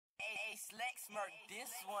Hey, Slex Smirk,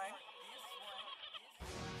 this one.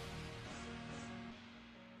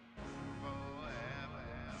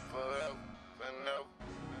 Forever and ever,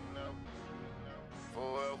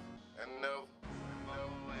 forever and ever, forever and ever,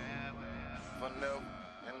 forever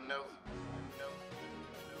and ever,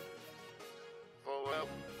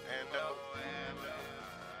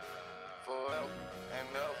 forever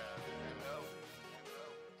and ever,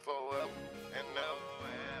 forever and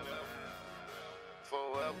ever,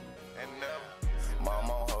 forever and ever.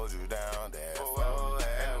 Mama hold you down there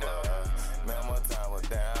forever. Remember time was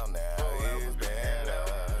down now, it's better.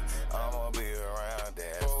 I'ma be around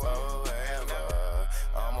there forever.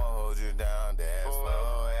 I'ma hold you down there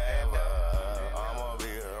forever. I'ma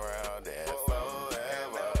be around there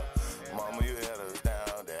forever. Mama, you held us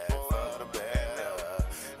down there for the better.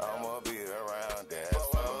 I'ma be around there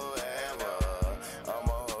forever.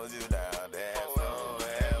 I'ma hold you down there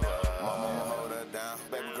forever. Mama, hold her down.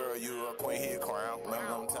 Baby girl, you a queen, he a crown. Remember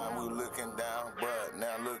them time we were looking down, but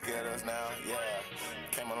now look at us now, yeah.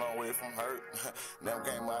 Came a long way from hurt, never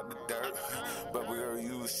came out the dirt. Baby girl,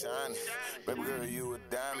 you was shining, baby girl, you a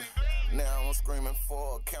diamond. Now I'm screaming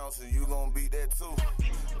for a counsel, you gon' beat that too.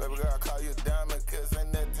 Baby girl, I call you a diamond, cause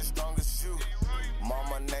ain't nothing strong as you.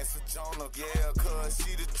 Mama named Sojourner, yeah, cause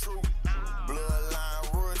she the truth.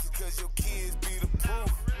 Bloodline royalty, cause your kids be the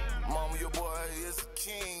proof. Mama, your boy is a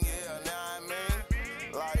king, yeah, now I mean.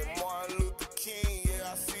 Like Martin Luther King,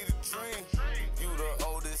 yeah, I see the dream. You the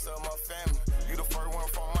oldest of my family, you the first one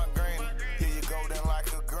from my granny. Yeah, you golden like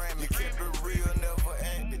a Grammy, kept it real, never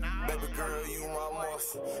acted. Baby girl, you my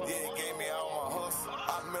muscle, yeah, you gave me all my hustle.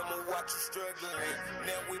 I remember watch you struggling,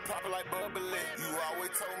 now we poppin' like bubbly. You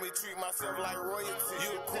always told me treat myself like royalty.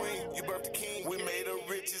 You a queen, you birthed a king, we made her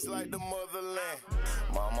riches like the motherland.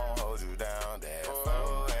 Mama hold you down there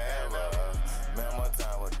forever. Remember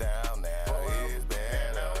time was down now, it's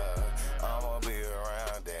better. I'ma be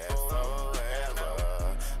around there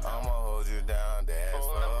forever. I'ma hold you down there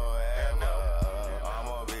forever.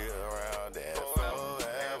 I'ma be around there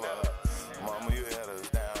forever. Mama, you held us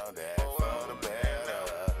down there for the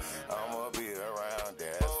better. I'ma be around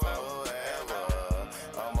there forever.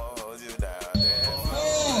 I'ma hold you down there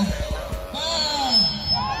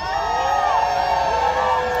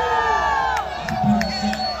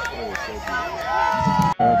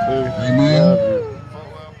Amen.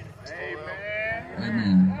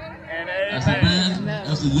 Amen. That's the band.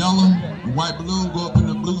 That's the yellow, the white balloon go up in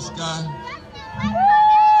the blue sky.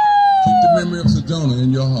 Keep the memory of Sojourner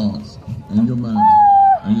in your hearts, in your mind,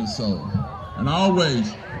 and your soul. And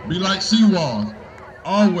always be like she was.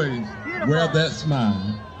 Always wear that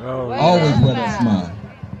smile. Always wear that smile.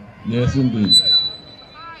 Yes, indeed.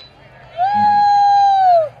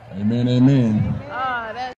 Amen, amen.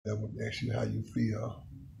 That would ask you how you feel.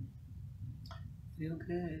 Feel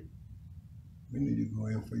good. When did you go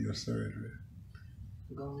in for your surgery?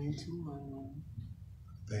 Going tomorrow.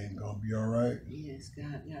 Things gonna be all right? Yes,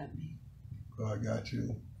 God got me. God got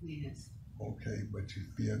you? Yes. Okay, but you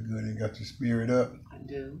feel good and got your spirit up? I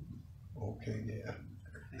do. Okay, yeah.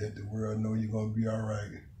 Okay. Let the world know you're gonna be all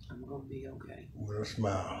right. I'm gonna be okay. With a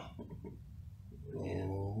smile. Yeah.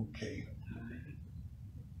 Okay.